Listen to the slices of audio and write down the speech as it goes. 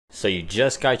So you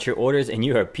just got your orders and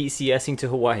you are PCSing to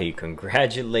Hawaii.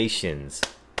 Congratulations.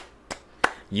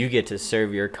 You get to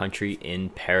serve your country in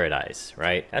paradise,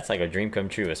 right? That's like a dream come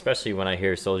true, especially when I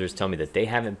hear soldiers tell me that they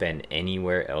haven't been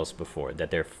anywhere else before,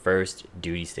 that their first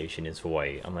duty station is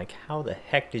Hawaii. I'm like, how the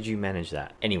heck did you manage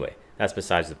that? Anyway, that's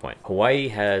besides the point. Hawaii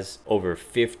has over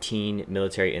 15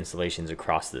 military installations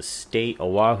across the state.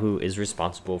 Oahu is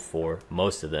responsible for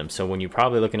most of them. So when you're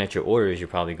probably looking at your orders, you're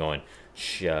probably going,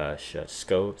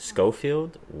 Schofield?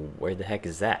 Where the heck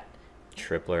is that?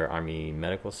 Tripler Army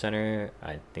Medical Center,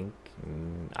 I think.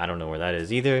 I don't know where that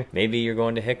is either. Maybe you're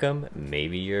going to Hickam.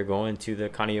 Maybe you're going to the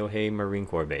Kaneohe Marine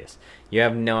Corps Base. You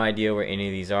have no idea where any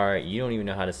of these are. You don't even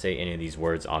know how to say any of these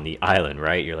words on the island,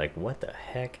 right? You're like, what the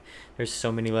heck? There's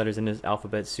so many letters in this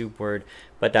alphabet soup word,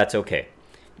 but that's okay.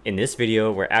 In this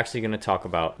video, we're actually going to talk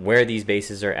about where these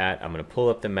bases are at. I'm going to pull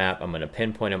up the map. I'm going to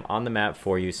pinpoint them on the map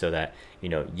for you so that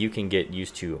you can get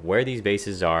used to where these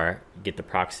bases are, get the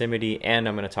proximity, and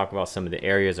I'm going to talk about some of the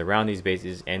areas around these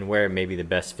bases and where maybe the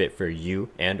best fit for you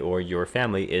and or your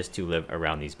family is to live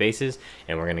around these bases.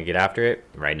 And we're going to get after it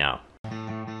right now.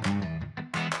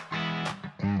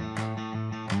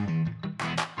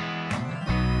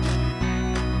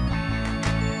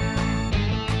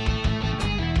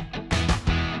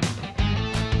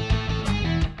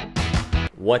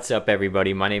 What's up,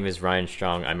 everybody? My name is Ryan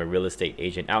Strong. I'm a real estate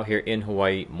agent out here in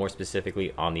Hawaii, more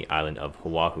specifically on the island of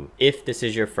Oahu. If this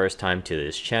is your first time to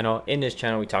this channel, in this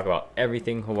channel we talk about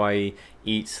everything Hawaii: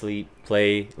 eat, sleep,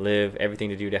 play, live, everything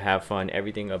to do to have fun,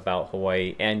 everything about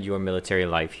Hawaii and your military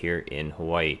life here in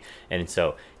Hawaii. And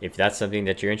so if that's something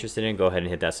that you're interested in, go ahead and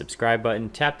hit that subscribe button,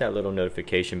 tap that little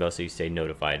notification bell so you stay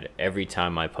notified every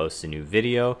time I post a new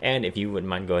video. And if you wouldn't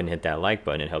mind, go ahead and hit that like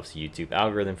button. It helps the YouTube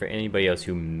algorithm for anybody else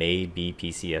who may be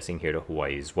PCSing here to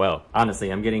Hawaii as well.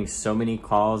 Honestly, I'm getting so many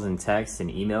calls and texts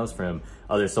and emails from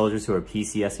other soldiers who are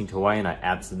PCSing to Hawaii, and I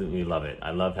absolutely love it.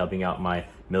 I love helping out my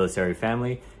military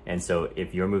family. And so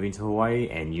if you're moving to Hawaii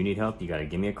and you need help, you got to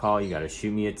give me a call, you got to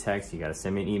shoot me a text, you got to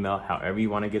send me an email, however you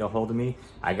want to get a hold of me.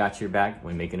 I got your back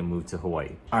when making a move to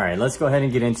Hawaii. All right, let's go ahead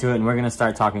and get into it. And we're going to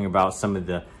start talking about some of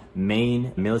the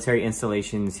main military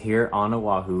installations here on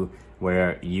Oahu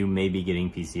where you may be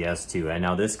getting PCS to. And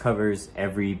now this covers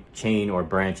every chain or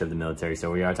branch of the military.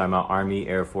 So we are talking about Army,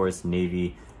 Air Force,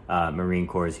 Navy, Marine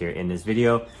Corps here in this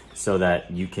video, so that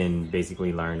you can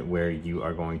basically learn where you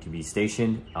are going to be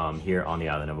stationed here on the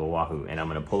island of Oahu. And I'm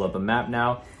going to pull up a map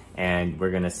now, and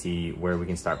we're going to see where we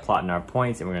can start plotting our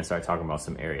points, and we're going to start talking about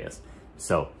some areas.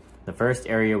 So the first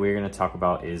area we're going to talk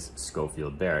about is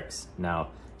Schofield Barracks. Now,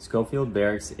 Schofield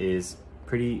Barracks is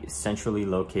pretty centrally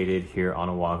located here on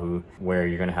Oahu, where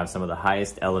you're going to have some of the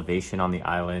highest elevation on the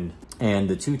island. And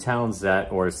the two towns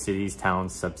or cities,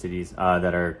 towns, sub-cities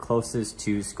that are closest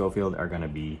to Schofield are going to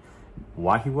be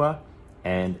Wahiawa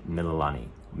and Mililani.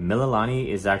 Mililani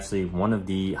is actually one of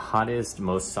the hottest,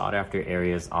 most sought-after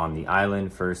areas on the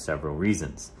island for several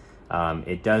reasons.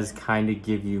 It does kind of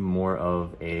give you more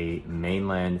of a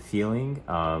mainland feeling,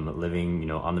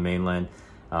 living, on the mainland.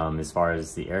 As far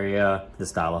as the area, the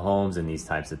style of homes and these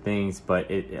types of things, but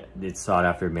it's sought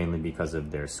after mainly because of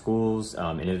their schools,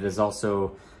 and it is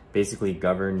also basically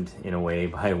governed in a way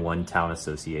by one town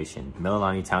association.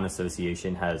 Mililani Town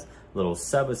Association has little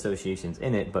sub-associations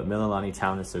in it, but Mililani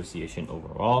Town Association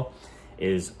overall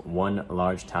is one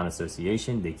large town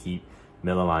association. They keep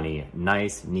Mililani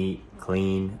nice, neat,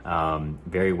 clean,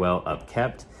 very well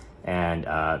upkept. And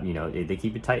they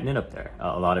keep it tight knit up there.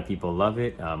 A lot of people love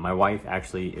it. My wife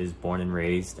actually is born and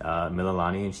raised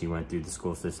Mililani, and she went through the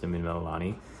school system in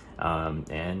Mililani.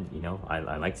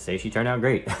 I like to say she turned out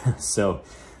great. So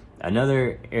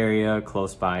another area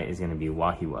close by is going to be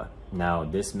Wahiawa. Now,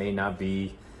 this may not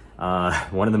be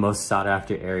one of the most sought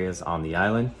after areas on the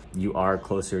island. You are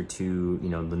closer to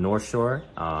the North Shore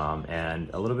and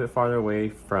a little bit farther away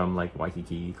from like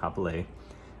Waikiki, Kapolei.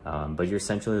 But you're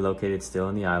centrally located still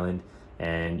in the island,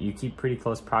 and you keep pretty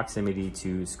close proximity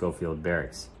to Schofield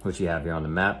Barracks, which you have here on the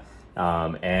map.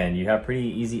 And you have pretty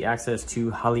easy access to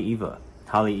Haleiwa.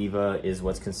 Haleiwa is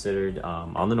what's considered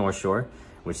on the North Shore,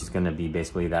 which is going to be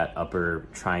basically that upper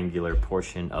triangular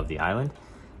portion of the island.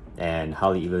 And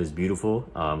Haleiwa is beautiful.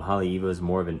 Haleiwa is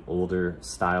more of an older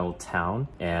style town,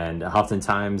 and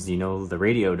oftentimes, the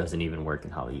radio doesn't even work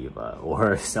in Haleiwa,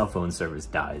 or cell phone service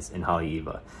dies in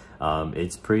Haleiwa.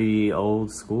 It's pretty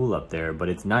old school up there, but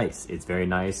it's nice. It's very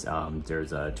nice.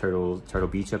 There's a turtle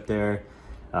beach up there.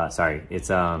 Sorry,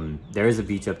 there is a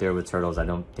beach up there with turtles. I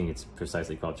don't think it's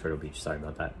precisely called Turtle Beach. Sorry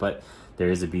about that. But there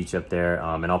is a beach up there.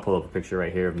 And I'll pull up a picture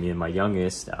right here of me and my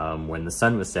youngest when the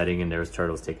sun was setting and there was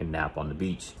turtles taking a nap on the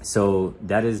beach. So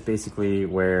that is basically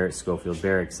where Schofield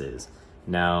Barracks is.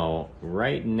 Now,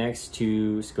 right next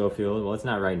to Schofield, well, it's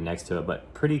not right next to it,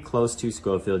 but pretty close to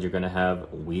Schofield, you're going to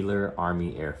have Wheeler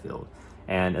Army Airfield.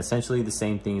 And essentially the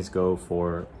same things go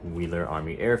for Wheeler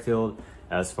Army Airfield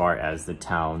as far as the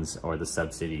towns or the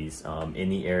sub-cities in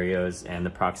the areas and the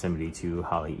proximity to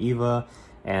Haleiwa.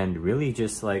 And really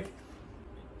just like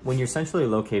when you're centrally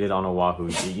located on Oahu,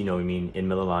 you know, I mean, in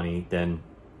Mililani, then,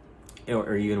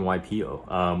 or even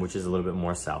Waipio, which is a little bit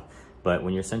more south. But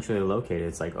when you're centrally located,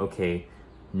 it's like, okay,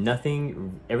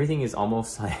 everything is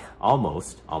almost like,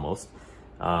 almost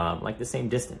like the same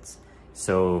distance.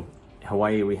 So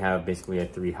Hawaii, we have basically a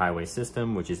 3-highway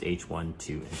system, which is H1,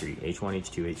 2, and 3. H1,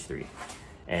 H2, H3.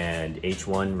 And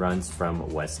H1 runs from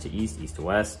west to east, east to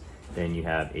west. Then you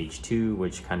have H2,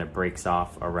 which kind of breaks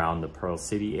off around the Pearl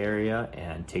City area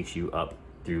and takes you up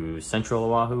through central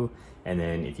Oahu. And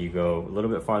then if you go a little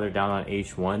bit farther down on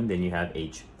H1, then you have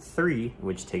H3,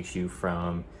 which takes you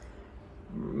from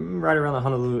right around the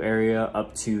Honolulu area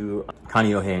up to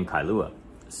Kaneohe and Kailua.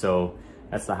 So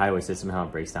that's the highway system, how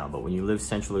it breaks down. But when you live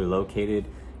centrally located,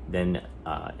 then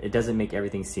it doesn't make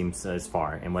everything seem as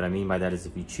far. And what I mean by that is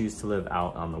if you choose to live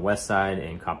out on the west side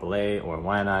in Kapolei or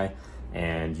Waianae,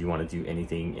 and you want to do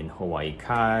anything in Hawaii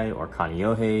Kai or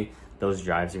Kaneohe, those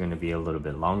drives are going to be a little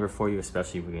bit longer for you,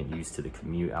 especially if we get used to the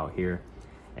commute out here,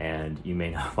 and you may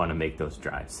not want to make those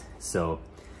drives. So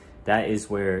that is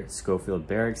where Schofield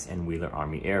Barracks and Wheeler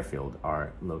Army Airfield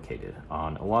are located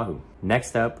on Oahu.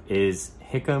 Next up is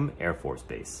Hickam Air Force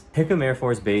Base. Hickam Air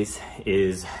Force Base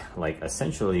is like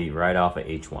essentially right off of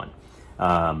H1.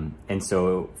 And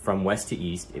so from west to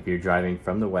east, if you're driving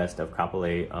from the west of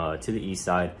Kapolei to the east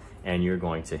side and you're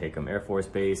going to Hickam Air Force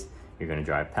Base, you're going to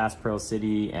drive past Pearl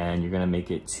City and you're going to make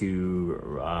it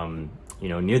to, you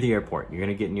know, near the airport. You're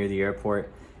going to get near the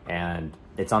airport, and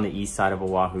it's on the east side of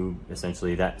Oahu,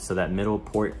 essentially. That middle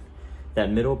part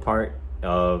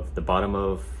of the bottom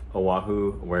of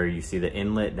Oahu, where you see the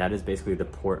inlet, that is basically the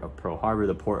port of Pearl Harbor,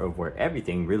 the port of where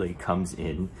everything really comes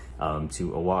in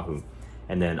to Oahu.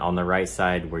 And then on the right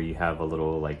side, where you have a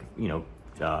little, like, you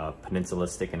know, peninsula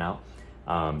sticking out,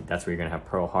 that's where you're gonna have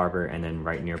Pearl Harbor. And then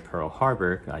right near Pearl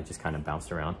Harbor, I just kind of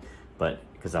bounced around, but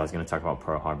because I was gonna talk about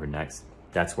Pearl Harbor next,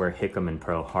 that's where Hickam and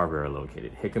Pearl Harbor are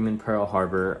located. Hickam and Pearl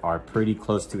Harbor are pretty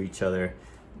close to each other,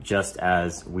 just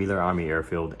as Wheeler Army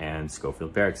Airfield and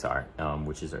Schofield Barracks are,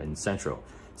 which is in central.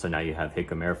 So now you have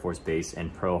Hickam Air Force Base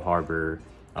and Pearl Harbor,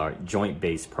 Joint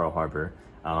Base Pearl Harbor,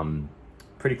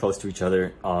 pretty close to each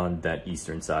other on that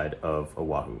eastern side of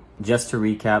Oahu. Just to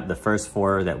recap, the first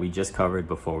 4 that we just covered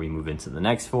before we move into the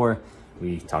next 4,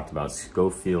 we talked about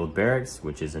Schofield Barracks,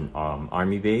 which is an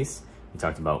Army base. We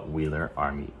talked about Wheeler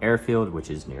Army Airfield, which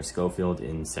is near Schofield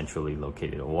in centrally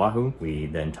located Oahu. We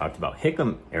then talked about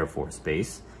Hickam Air Force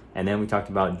Base, and then we talked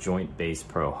about Joint Base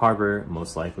Pearl Harbor,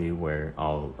 most likely where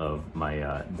all of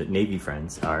my the Navy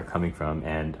friends are coming from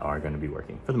and are going to be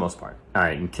working for the most part. All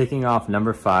right, and kicking off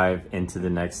number 5 into the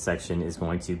next section is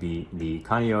going to be the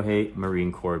Kaneohe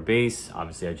Marine Corps Base.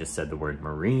 Obviously, I just said the word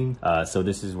Marine. So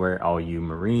this is where all you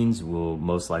Marines will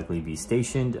most likely be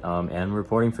stationed and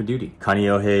reporting for duty.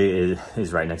 Kaneohe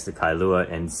is right next to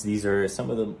Kailua, and these are some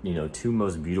of the, you know, 2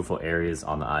 most beautiful areas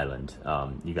on the island.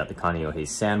 You got the Kaneohe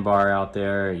Sandbar out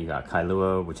there. You got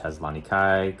Kailua, which has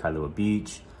Lanikai, Kailua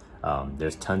Beach.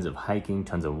 There's tons of hiking,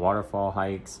 tons of waterfall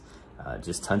hikes,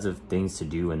 just tons of things to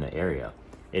do in the area.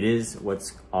 It is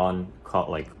what's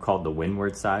called the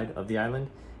windward side of the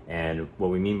island. And what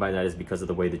we mean by that is because of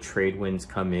the way the trade winds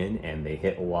come in and they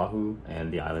hit Oahu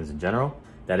and the islands in general,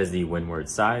 that is the windward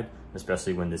side,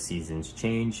 especially when the seasons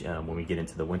change. When we get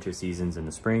into the winter seasons in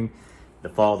the spring, the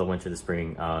fall, the winter, the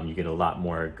spring, you get a lot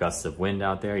more gusts of wind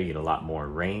out there. You get a lot more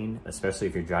rain, especially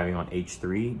if you're driving on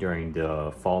H3 during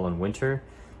the fall and winter.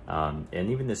 And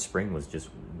even this spring was just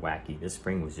wacky. This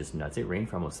spring was just nuts. It rained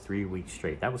for almost 3 weeks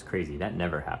straight. That was crazy. That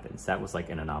never happens. That was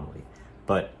like an anomaly.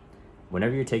 But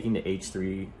whenever you're taking the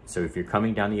H3, so if you're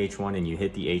coming down the H1 and you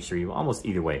hit the H3, well, almost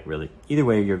either way, really. Either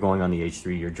way, you're going on the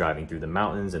H3, you're driving through the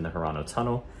mountains and the Hirano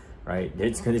Tunnel, right?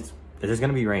 There's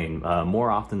gonna be rain more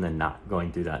often than not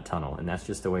going through that tunnel. And that's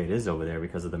just the way it is over there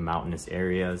because of the mountainous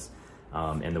areas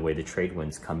and the way the trade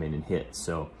winds come in and hit.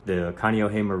 So the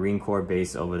Kaneohe Marine Corps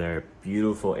Base over there,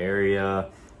 beautiful area,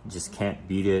 just can't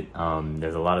beat it.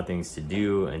 There's a lot of things to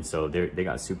do. And so they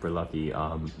got super lucky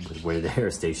with where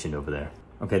they're stationed over there.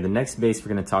 Okay, the next base we're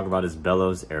gonna talk about is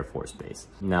Bellows Air Force Base.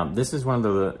 Now, this is one of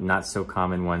the not so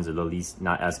common ones, or the least,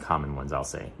 not as common ones, I'll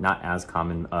say. Not as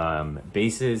common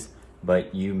bases,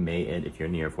 but you may, if you're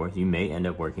in the Air Force, you may end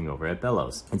up working over at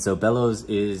Bellows. And so Bellows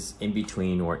is in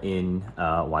between or in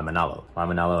Waimanalo.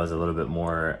 Waimanalo is a little bit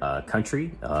more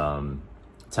country,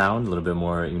 town, a little bit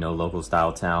more, you know, local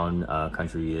style town,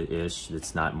 country-ish.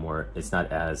 It's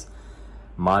not as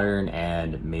modern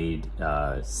and made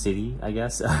city, I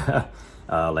guess,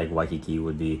 like Waikiki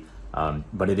would be.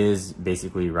 But it is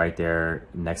basically right there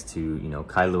next to, you know,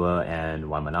 Kailua and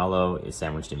Waimanalo is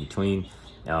sandwiched in between.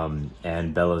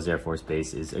 And Bellows Air Force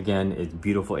Base is, again, it's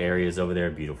beautiful areas over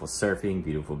there, beautiful surfing,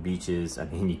 beautiful beaches. I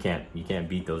mean, you can't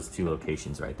beat those two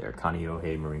locations right there,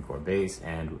 Kaneohe Marine Corps Base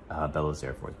and Bellows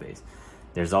Air Force Base.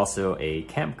 There's also a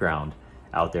campground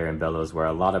out there in Bellows where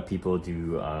a lot of people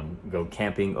do go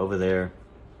camping over there.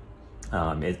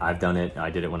 I've done it. I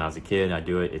did it when I was a kid. I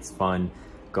do it. It's fun.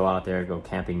 Go out there, go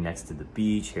camping next to the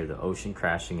beach, hear the ocean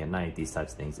crashing at night, these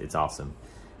types of things. It's awesome.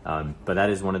 But that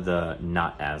is one of the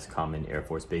not as common Air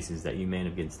Force bases that you may end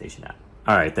up getting stationed at.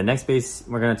 All right, the next base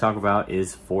we're going to talk about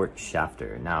is Fort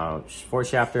Shafter. Now, Fort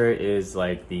Shafter is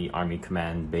like the Army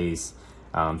Command base.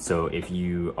 So if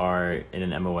you are in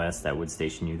an MOS that would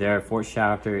station you there, Fort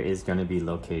Shafter is going to be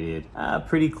located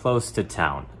pretty close to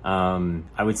town.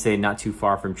 I would say not too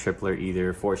far from Tripler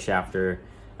either. Fort Shafter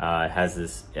has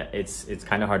this, it's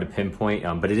kind of hard to pinpoint,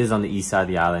 but it is on the east side of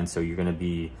the island. So you're going to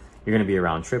be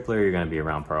around Tripler, you're going to be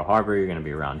around Pearl Harbor, you're going to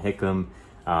be around Hickam.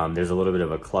 There's a little bit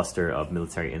of a cluster of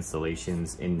military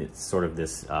installations in sort of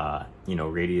this, you know,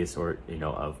 radius or, you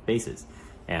know, of bases.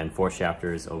 And Fort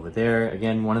Shafter is over there.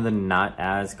 Again, one of the not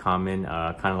as common,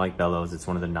 kind of like Bellows, it's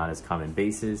one of the not as common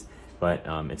bases, but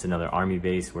it's another Army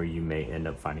base where you may end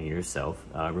up finding yourself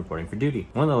reporting for duty.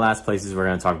 One of the last places we're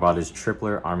going to talk about is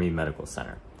Tripler Army Medical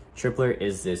Center. Tripler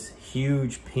is this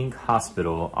huge pink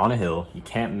hospital on a hill. You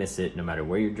can't miss it no matter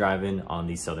where you're driving on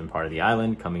the southern part of the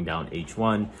island, coming down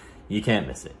H1, you can't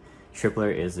miss it.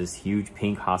 Tripler is this huge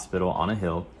pink hospital on a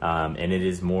hill, and it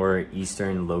is more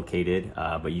eastern located,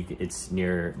 but it's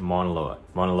near Mauna Loa.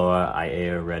 Mauna Loa,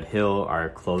 Aiea, Red Hill are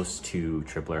close to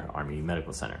Tripler Army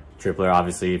Medical Center. Tripler,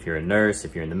 obviously, if you're a nurse,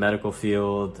 if you're in the medical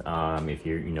field, if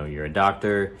you're a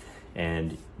doctor,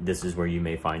 and this is where you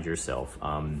may find yourself,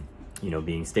 you know,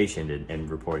 being stationed and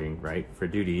reporting, right, for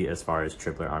duty as far as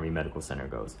Tripler Army Medical Center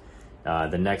goes.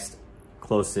 The next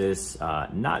closest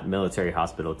not military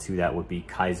hospital to that would be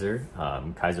Kaiser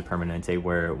Permanente,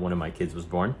 where one of my kids was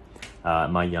born.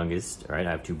 My youngest, right,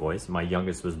 I have two boys. My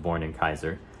youngest was born in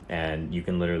Kaiser, and you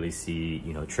can literally see,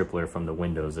 you know, Tripler from the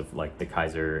windows of like the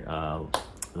Kaiser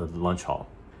the lunch hall.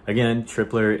 Again,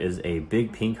 Tripler is a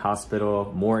big pink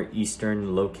hospital, more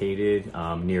eastern located,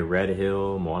 near Red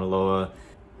Hill, Mauna Loa.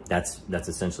 That's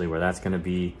essentially where that's going to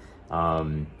be.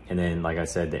 And then, like I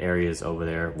said, the areas over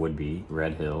there would be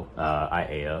Red Hill,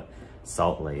 Aiea,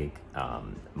 Salt Lake,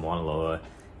 Mauna Loa,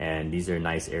 and these are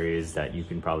nice areas that you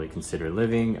can probably consider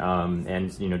living,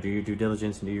 and, you know, do your due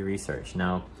diligence and do your research.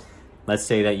 Now, let's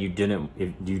say that you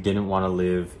didn't want to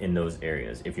live in those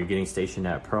areas. If you're getting stationed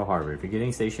at Pearl Harbor, if you're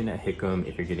getting stationed at Hickam,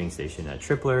 if you're getting stationed at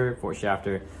Tripler, Fort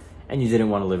Shafter, and you didn't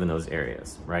want to live in those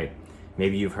areas, right?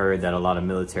 Maybe you've heard that a lot of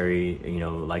military, you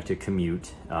know, like to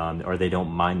commute, or they don't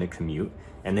mind the commute,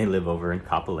 and they live over in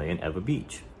Kapolei and Ewa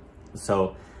Beach.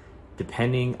 So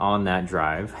depending on that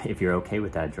drive, if you're okay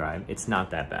with that drive, it's not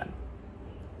that bad.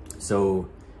 So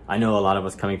I know a lot of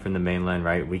us coming from the mainland,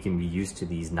 right, we can be used to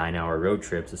these 9-hour road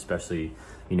trips, especially,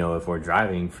 you know, if we're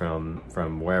driving from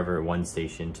wherever, one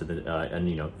station to the, and,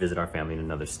 you know, visit our family in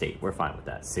another state. We're fine with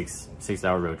that.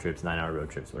 6-hour road trips, 9-hour road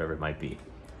trips, whatever it might be.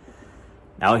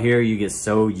 Out here, you get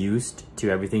so used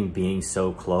to everything being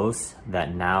so close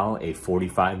that now a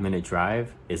 45-minute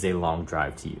drive is a long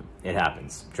drive to you. It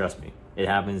happens, trust me. It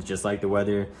happens just like the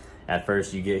weather. At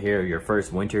first you get here, your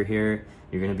first winter here,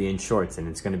 you're gonna be in shorts and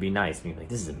it's gonna be nice. And you're like,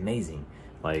 this is amazing.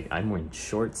 Like, I'm wearing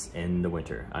shorts in the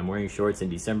winter. I'm wearing shorts in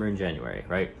December and January,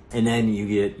 right? And then you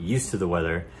get used to the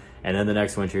weather, and then the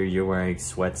next winter you're wearing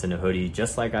sweats and a hoodie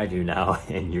just like I do now,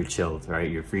 and you're chilled, right?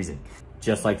 You're freezing.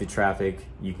 Just like the traffic,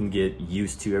 you can get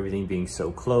used to everything being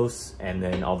so close, and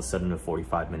then all of a sudden a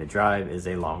 45-minute drive is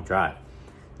a long drive.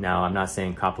 Now, I'm not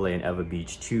saying Kapolei and Ewa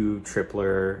Beach to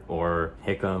Tripler or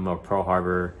Hickam or Pearl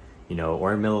Harbor, you know,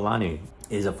 or Mililani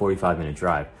is a 45-minute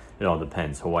drive. It all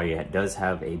depends. Hawaii does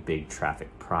have a big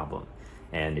traffic problem.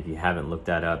 And if you haven't looked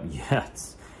that up,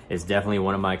 yes, it's definitely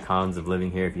one of my cons of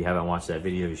living here. If you haven't watched that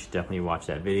video, you should definitely watch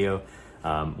that video.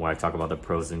 Where I talk about the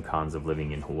pros and cons of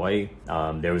living in Hawaii.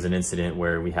 There was an incident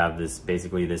where we have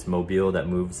basically this mobile that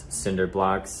moves cinder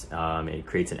blocks. It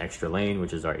creates an extra lane,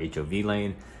 which is our HOV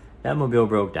lane. That mobile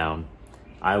broke down.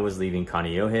 I was leaving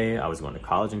Kaneohe. I was going to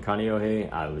college in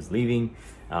Kaneohe. I was leaving.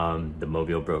 The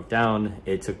mobile broke down.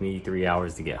 It took me 3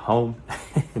 hours to get home.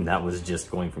 And that was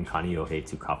just going from Kaneohe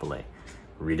to Kapolei.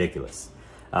 Ridiculous.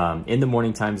 In the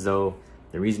morning times though,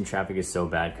 the reason traffic is so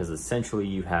bad, because essentially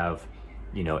you have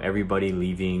you know, everybody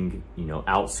leaving, you know,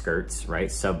 outskirts,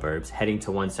 right, suburbs, heading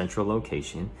to one central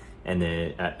location, and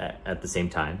then at the same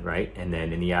time, right? And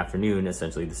then in the afternoon,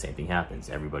 essentially the same thing happens.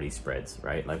 Everybody spreads,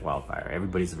 right, like wildfire.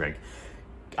 Everybody's like,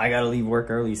 I gotta leave work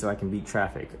early so I can beat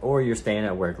traffic. Or you're staying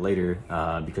at work later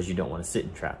because you don't want to sit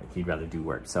in traffic. You'd rather do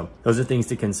work. So those are things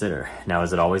to consider. Now,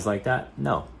 is it always like that?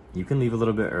 No. You can leave a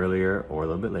little bit earlier or a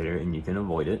little bit later and you can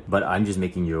avoid it. But I'm just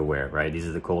making you aware, right? These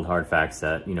are the cold, hard facts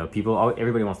that, you know,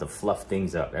 everybody wants to fluff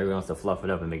things up. Everybody wants to fluff it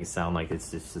up and make it sound like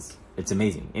it's just, it's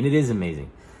amazing. And it is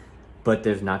amazing. But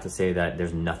there's not to say that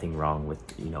there's nothing wrong with,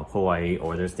 you know, Hawaii,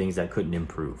 or there's things that couldn't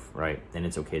improve, right? And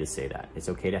it's okay to say that. It's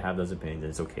okay to have those opinions, and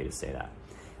it's okay to say that.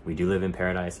 We do live in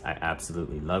paradise. I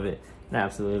absolutely love it. And I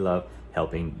absolutely love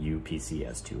helping you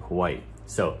PCS to Hawaii.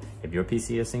 So if you're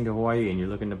PCSing to Hawaii and you're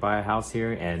looking to buy a house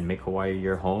here and make Hawaii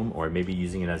your home, or maybe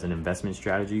using it as an investment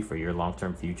strategy for your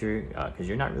long-term future, because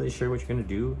you're not really sure what you're going to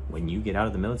do when you get out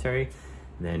of the military,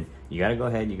 then you got to go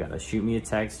ahead. You got to shoot me a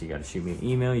text. You got to shoot me an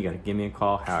email. You got to give me a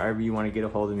call. However you want to get a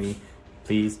hold of me,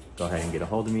 please go ahead and get a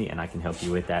hold of me, and I can help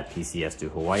you with that PCS to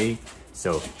Hawaii.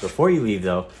 So before you leave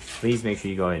though, please make sure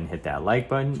you go ahead and hit that like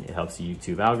button. It helps the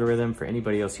YouTube algorithm. For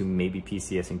anybody else who may be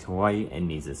PCSing to Hawaii and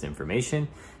needs this information,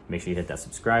 make sure you hit that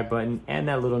subscribe button and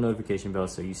that little notification bell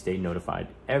so you stay notified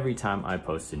every time I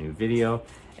post a new video.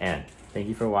 And thank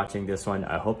you for watching this one.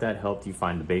 I hope that helped you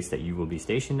find the base that you will be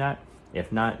stationed at.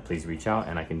 If not, please reach out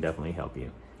and I can definitely help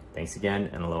you. Thanks again,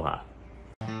 and aloha.